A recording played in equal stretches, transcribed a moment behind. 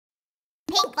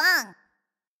Pinkfong.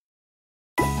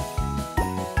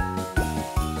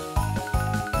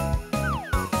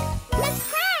 Let's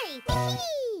play!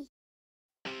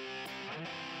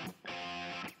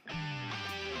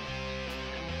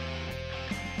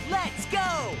 Let's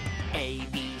go! A,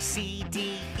 B, C,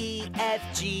 D, E, F,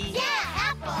 G. Yeah,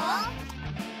 apple.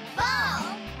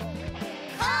 Ball.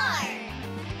 Car.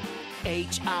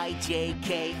 H, I, J,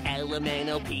 K, L, M, N,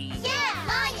 O, P. Yeah,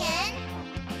 lion.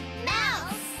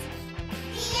 Mouse.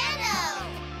 Piano.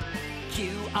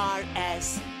 Q, R,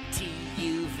 S, T,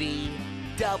 U, V,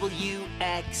 W,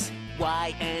 X,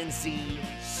 Y, and Z.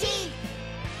 Sheep.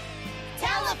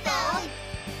 Telephone.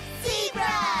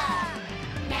 Zebra.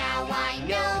 Now I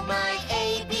know my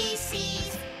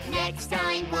ABCs. Next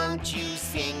time, won't you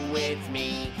sing with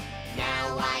me?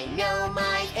 Now I know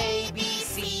my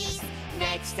ABCs.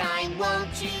 Next time,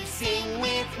 won't you sing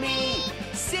with me?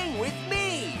 Sing with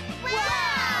me!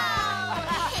 Wow!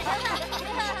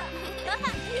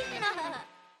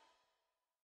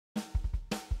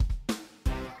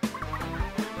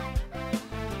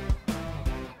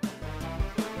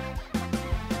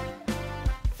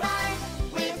 Fun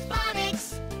with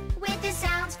phonics, with the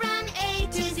sounds from A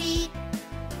to Z.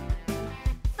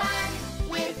 Fun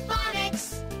with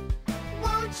phonics,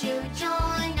 won't you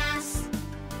join us?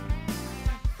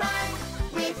 Fun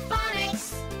with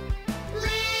phonics,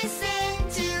 listen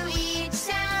to each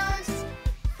sound.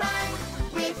 Fun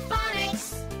with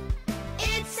phonics,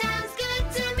 it sounds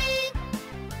good to me.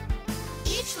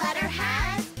 Each letter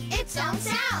has its own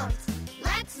sound.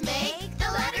 Let's make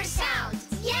the letter sound.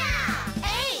 Yeah!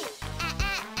 A.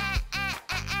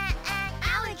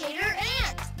 Alligator,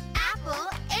 ant. Apple,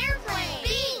 airplane.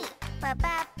 B.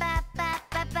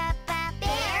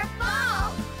 Bear,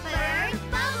 ball. Bird,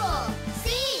 bubble.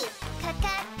 C. Cat,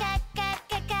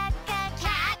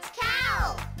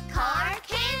 cow. Car,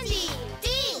 candy. D.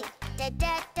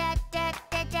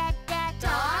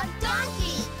 Dog,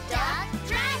 donkey. Duck,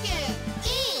 dragon.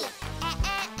 E.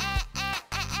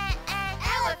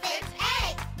 Elephant,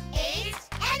 egg. H.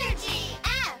 Energy.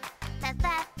 F.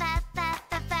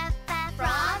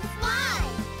 Frog, fly.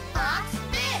 Fox,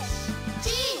 fish. G.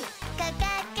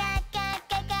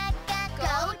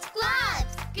 Goat,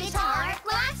 gloves. Guitar,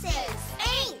 glasses.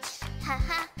 H.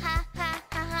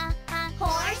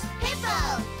 Horse,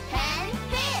 hippo. Pen,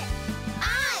 pit. I.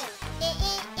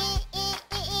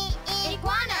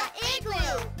 Iguana,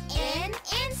 igloo. In,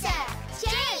 insect. J.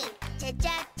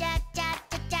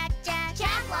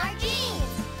 Jaguar,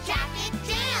 jeans. Jacket,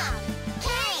 jam. K.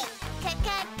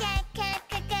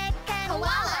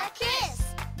 Koala, kiss.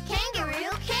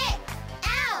 Kangaroo, kick.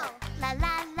 L.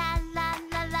 Lion, love.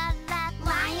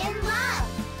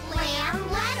 Lamb,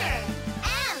 letter.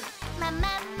 M.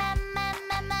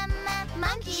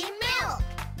 Monkey, milk.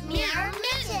 Mirror,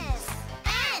 mittens.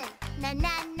 N. Nine,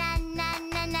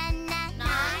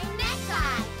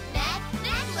 necktie. Neck,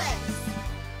 necklace.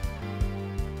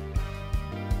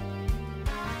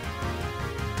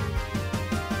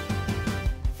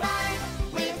 Fun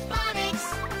with phonics,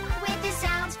 with the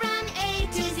sounds from A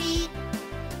to Z.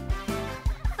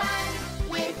 Fun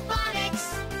with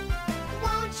phonics,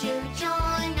 won't you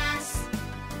join us?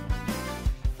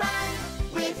 Fun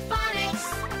with phonics,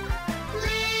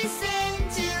 listen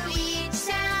to each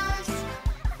sound.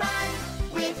 Fun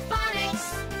with phonics,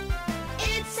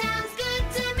 it sounds good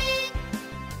to me.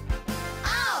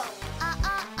 O.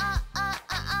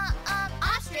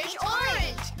 Ostrich,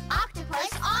 orange.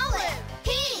 Octopus, olive.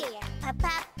 P.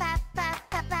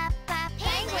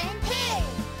 Penguin, pig.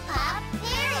 Pup,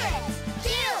 parrot. Q.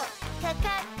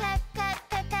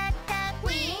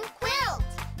 Queen, quilt.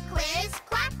 Quiz,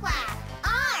 quack, quack.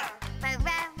 R.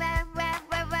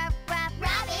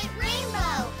 Rabbit,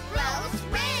 rainbow. Rose,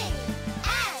 ring.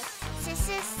 S.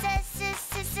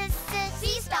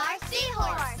 Sea star,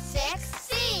 seahorse. 6.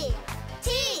 C.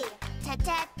 T.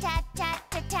 Tiger,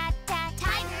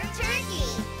 turkey.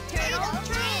 Turtle,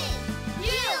 train.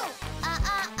 U.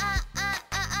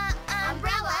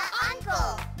 Umbrella,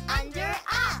 uncle. Under,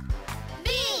 up. V.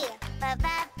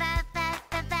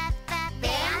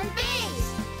 Van,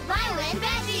 vase. Violin,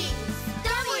 veggies.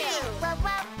 W.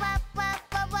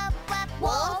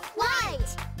 Wolf,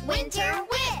 white. Winter,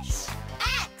 witch.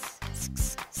 X.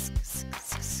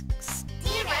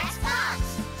 T-Rex, fox.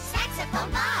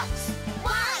 Saxophone, box.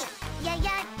 Y.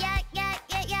 Yo-yo, yacht.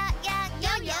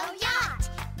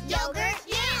 Yogurt,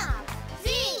 yam.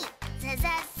 Z.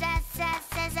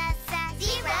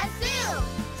 Zebra, zoo.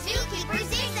 Zookeeper,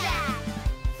 zigzag.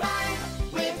 Fun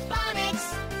with phonics,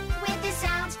 with the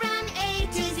sounds from A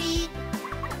to Z.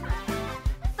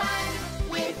 Fun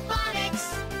with phonics,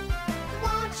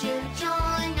 won't you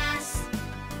join us?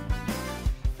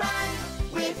 Fun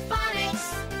with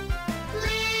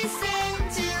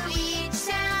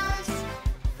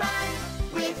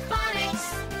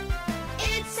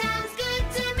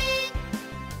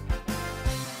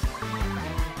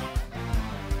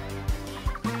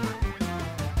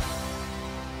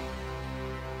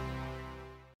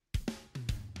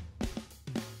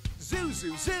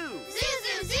Zoo, zoo, zoo. Zoo,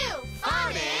 zoo, zoo.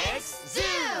 Phonics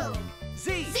Zoo.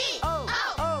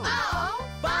 Z-O-O.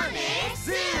 Phonics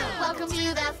Zoo. Welcome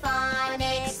to the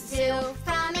Phonics Zoo.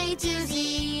 From A to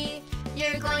Z,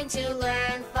 you're going to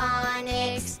learn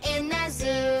phonics in the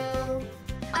zoo.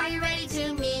 Are you ready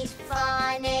to meet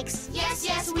phonics? Yes,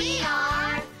 yes, we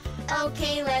are.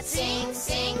 Okay, let's sing,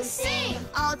 sing, sing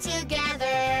all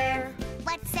together.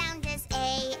 What sound does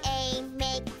A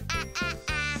make? Ah, ah,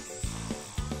 ah.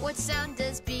 What sound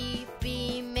does B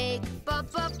make? Ba,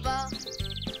 ba, ba.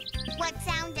 What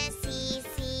sound does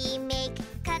C make?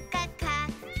 Ka, ka, ka.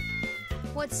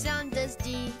 What sound does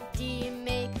D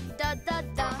make? Da, da,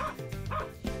 da.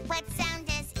 What sound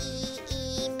does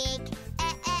E make?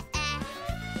 Eh, eh, eh.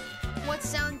 What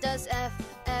sound does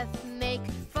F make?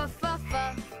 Fa, fa,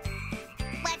 fa.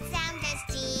 What sound does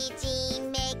G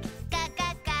make? Ga,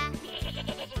 ga, ga.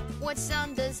 What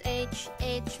sound does H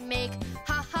make?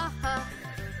 Ha, ha, ha.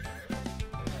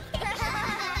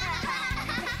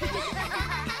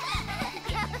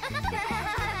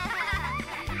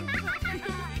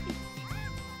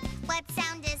 What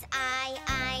sound does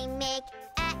I make?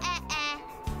 Eh, eh, eh.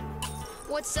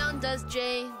 What sound does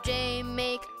J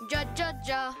make? Ja, ja,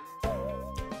 ja.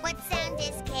 What sound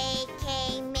does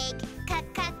K make? Ka,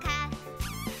 ka, ka.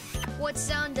 What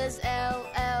sound does L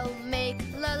make?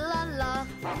 La, la, la.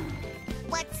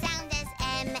 What sound does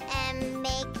M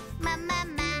make? Ma, ma,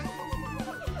 ma.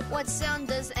 What sound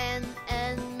does N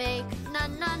make? Na,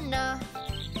 na, na.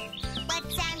 What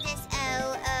sound does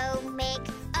O make?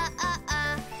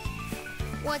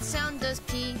 What sound does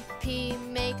P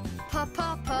make? Pa,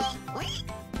 pa, pa.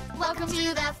 Welcome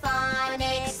to the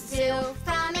Phonics Zoo.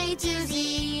 From A to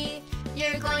Z,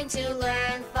 you're going to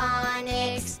learn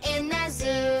phonics in the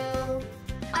zoo.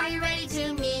 Are you ready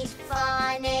to meet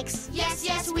phonics? Yes,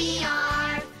 yes, we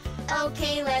are.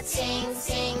 Okay, let's sing,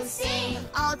 sing, sing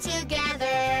all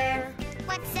together.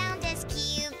 What sound does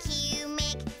Q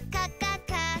make? Ka, ka,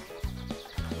 ka.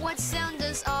 What sound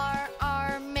does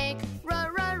R make? Ra,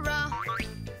 ra, ra.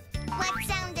 What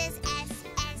sound does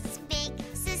S make?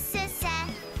 S, s, s.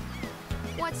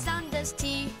 What sound does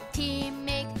T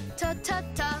make? Ta, ta,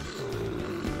 ta.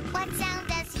 What sound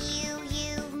does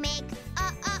U make?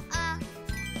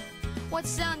 What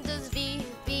sound does V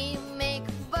make?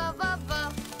 Va, va,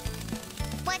 va.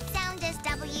 What sound does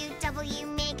W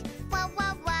make? Wah,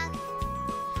 wah, wah.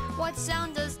 What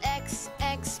sound does X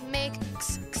make?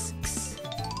 X, x, x.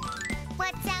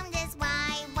 What sound does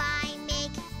Y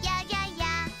make? Ya, ya,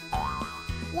 ya.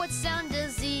 What sound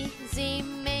does Z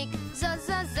make? Za,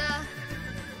 za, za.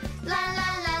 La, la,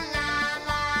 la, la,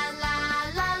 la, la,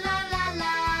 la, la, la,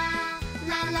 la.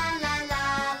 La, la, la, la,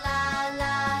 la,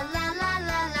 la, la, la,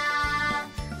 la, la.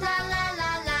 La, la,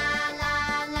 la, la, la,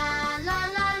 la, la,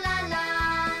 la, la, la.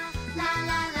 La,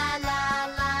 la, la, la, la,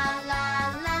 la, la,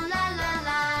 la, la,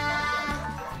 la.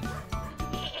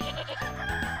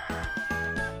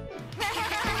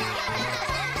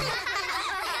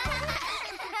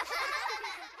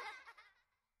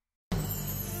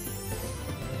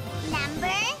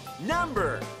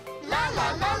 Number. La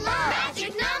la la la.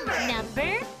 Magic number.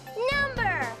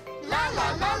 Number. La la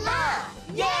la la.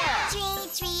 Yeah.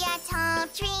 Tree, a tall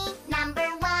tree. Number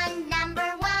one.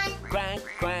 Quack,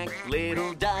 quack,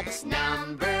 little ducks.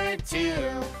 Number two.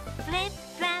 Flip,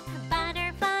 flap,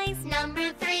 butterflies.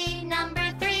 Number three.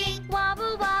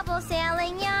 Wobble, wobble,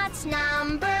 sailing yachts.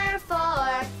 Number four.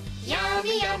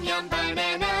 Yummy yum yum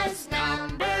bananas.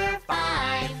 Number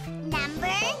five.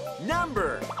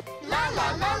 Number. La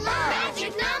la la la.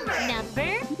 Magic number.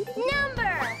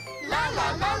 Number. La la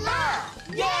la la.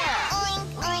 Yeah. Oink,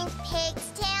 oink,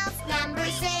 pig's tails. Number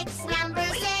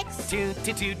six. Toot,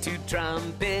 toot, toot, toot,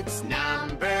 trumpets.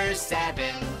 Number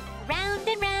seven. Round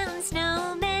and round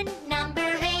snowmen.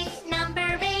 Number eight.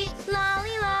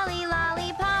 Lolly, lolly,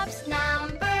 lollipops.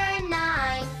 Number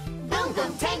nine. Boom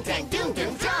boom tang tang doom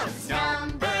doom drums.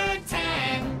 Number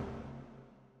 10.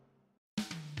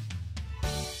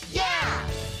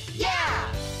 Yeah.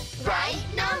 Right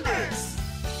numbers.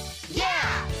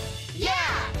 Yeah.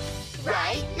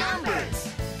 Right numbers.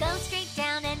 Go straight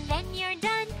down and then you're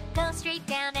done. Go straight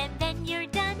down and then you're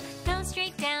done. Go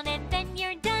straight down and then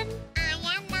you're done. I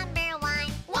am number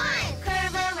one.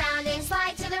 Curve around and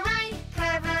slide to the right.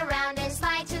 Curve around and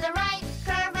slide to the right.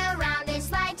 Curve around and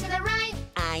slide to the right.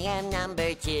 I am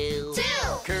number 2. 2.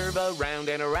 Curve around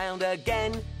and around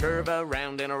again. Curve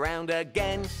around and around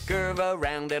again. Curve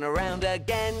around and around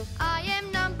again. I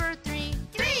am number 3.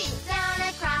 3. Down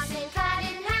across and cut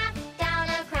in half. Down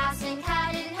across and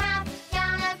cut in half.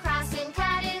 Down across and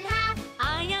cut in half.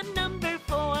 I am number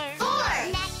 4. 4.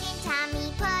 Neck and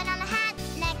Tommy put on a hat.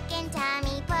 Neck and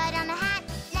Tommy put on a hat.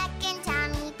 Neck and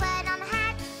Tommy put on a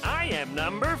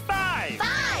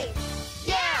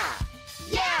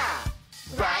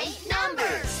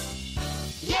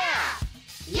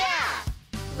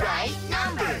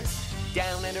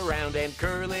and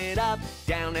curl it up.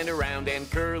 Down and around and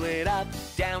curl it up.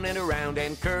 Down and around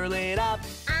and curl it up.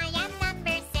 I am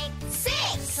number 6.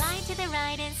 6. Slide to the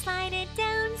right and slide it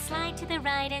down. Slide to the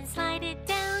right and slide it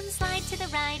down. Slide to the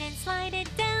right and slide it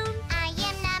down. I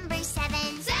am number 7.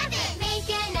 7. Make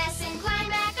an S and climb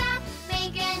back up.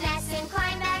 Make an S and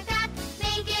climb back up.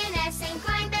 Make an S and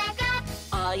climb back up.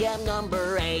 I am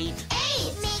number 8.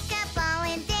 8. Make a ball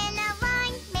and then a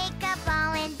line. Make a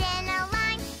ball and then a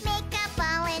line. Make a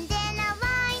ball and then a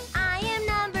line. I am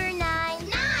number 9.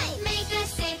 9. Make a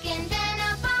stick and then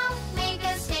a ball. Make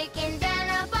a stick and then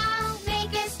a ball.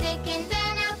 Make a stick and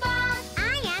then a ball.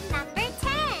 I am number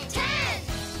 10. 10.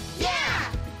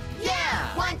 Yeah.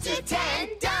 Yeah. 1 to 10.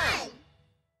 Done.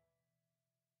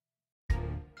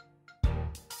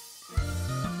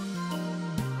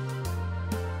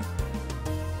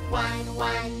 1,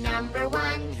 1, number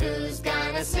 1. Who's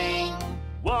gonna sing?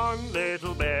 One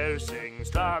little bear sings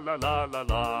tra la la la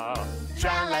la.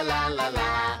 Tra la la la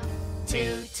la.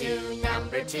 2, 2,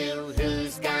 number 2.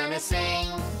 Who's gonna sing?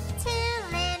 2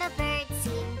 little birds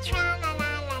sing tra la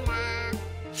la la la.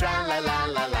 Tra la la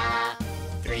la la.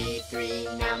 3, 3,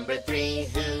 number 3.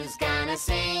 Who's gonna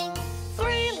sing?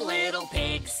 3 little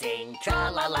pigs sing tra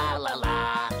la la la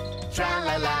la. Tra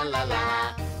la la la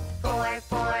la. 4,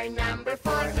 4, number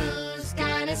 4. Who's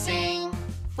gonna sing?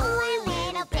 4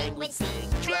 little penguins sing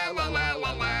tra la la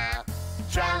la la.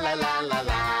 Tra la la la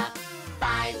la.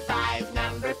 5, 5,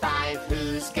 number 5.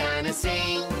 Who's gonna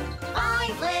sing?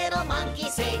 5 little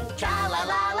monkeys sing tra la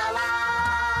la la la.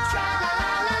 Tra la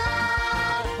la la la.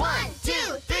 1,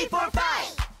 2, 3, 4,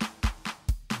 5.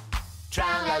 Tra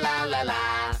la la la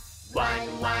la.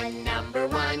 1, 1, number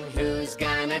 1. Who's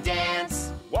gonna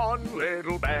dance? One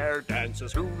little bear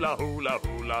dances hula hula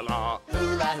hula la.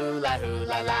 Hula hula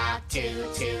hula la. 2,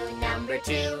 2, number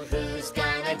 2. Who's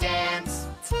gonna dance?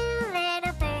 2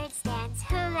 little birds dance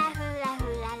hula hula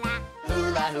hula la.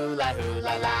 Hula hula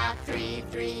hula la. 3,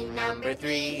 3, number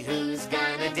 3. Who's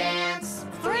gonna dance?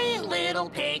 3 little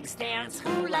pigs dance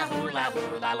hula hula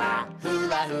hula la.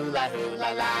 Hula hula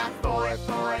hula la. 4,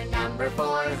 4, number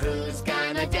 4. Who's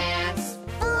gonna dance?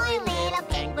 4 little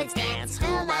penguins dance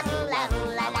hula hula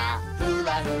hula la.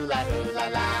 Hula hula hula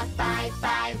la. 5,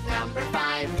 5, number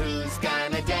 5. Who's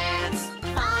gonna dance?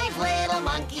 5 little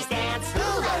monkeys dance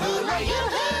hula hula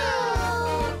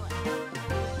yoo-hoo.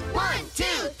 1,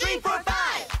 2, 3, 4,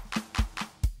 5.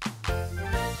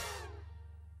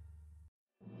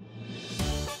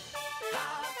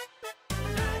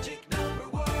 Magic number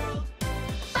world.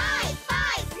 5,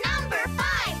 5, number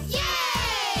 5. Yay!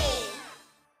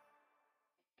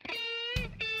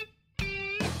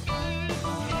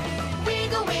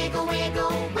 Wiggle, wiggle,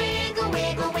 wiggle, wiggle,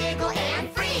 wiggle, wiggle, and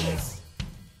freeze.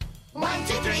 1,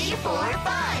 2, 3, 4,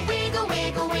 5. Wiggle,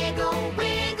 wiggle, wiggle,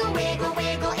 wiggle, wiggle,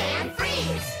 wiggle, and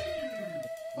freeze.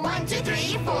 1, 2,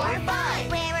 3, 4,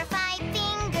 5. Where are 5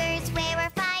 fingers? Where are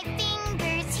 5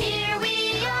 fingers? Here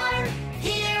we are,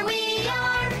 here we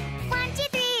are. 1, 2,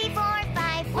 3, 4,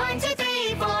 5. 1, 2,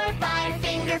 3, 4, 5.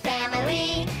 Finger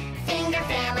family, finger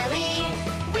family.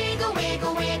 Wiggle,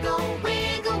 wiggle, wiggle,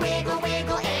 wiggle, wiggle,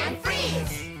 wiggle, and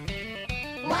freeze.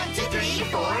 1, 2, 3,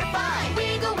 4, 5.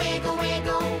 Wiggle, wiggle,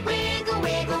 wiggle, wiggle,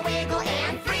 wiggle, wiggle,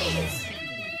 and freeze.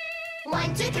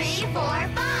 1, 2, 3, 4,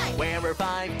 5. Where are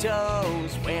 5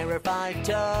 toes? Where are 5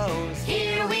 toes?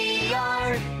 Here we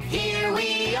are, here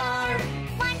we are.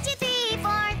 1, 2, 3,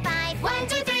 4, 5. 1,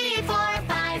 2, 3, 4,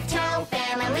 5. Toe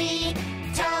family,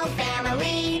 toe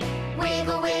family.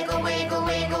 Wiggle, wiggle, wiggle,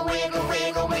 wiggle, wiggle,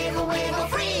 wiggle, wiggle, wiggle,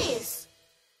 freeze.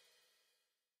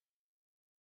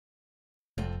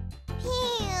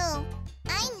 Phew,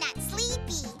 I'm not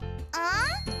sleepy.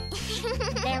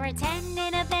 There were 10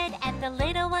 in a bed and the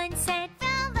little one said,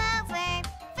 roll over,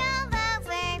 roll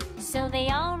over. So they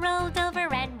all rolled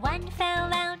over and one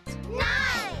fell out. 9.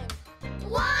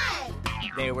 Why?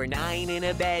 There were 9 in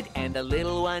a bed, and the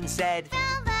little one said,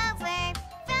 Roll over,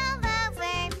 roll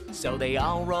over. so they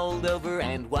all rolled over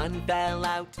and one fell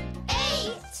out.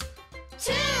 8.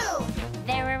 2.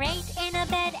 There were 8 in a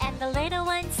bed and the little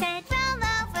one said, roll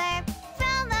over,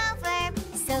 roll over.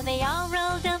 So they all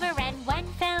rolled over and one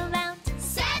fell out.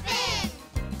 7.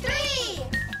 3.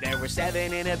 There were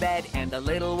 7 in a bed, and the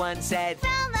little one said,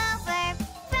 Roll over,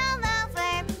 roll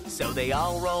over. so they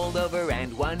all rolled over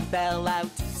and one fell out.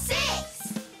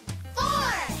 6. 4.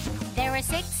 There were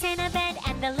 6 in a bed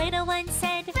and the little one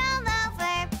said, roll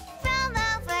over, roll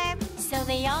over. So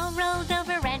they all rolled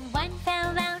over and one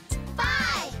fell out.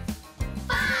 5.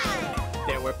 5.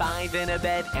 There were 5 in a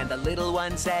bed, and the little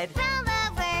one said, Roll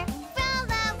over,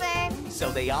 roll over.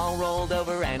 so they all rolled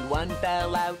over and one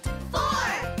fell out. 4.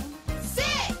 6.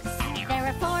 There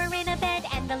were 4 in a bed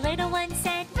and the little one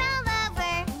said, roll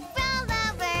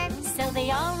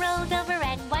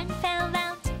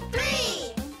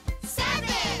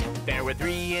were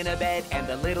 3 in a bed, and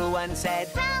the little one said,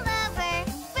 Roll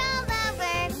over, roll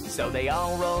over. so they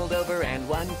all rolled over and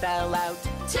one fell out.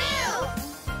 2,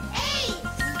 8.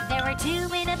 There were 2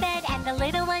 in a bed and the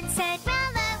little one said,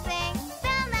 Roll over,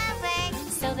 roll over.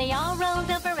 so they all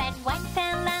rolled over and one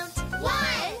fell out.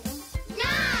 1,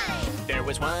 9. There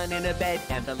was 1 in a bed,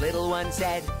 and the little one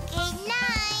said, 8,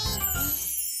 9.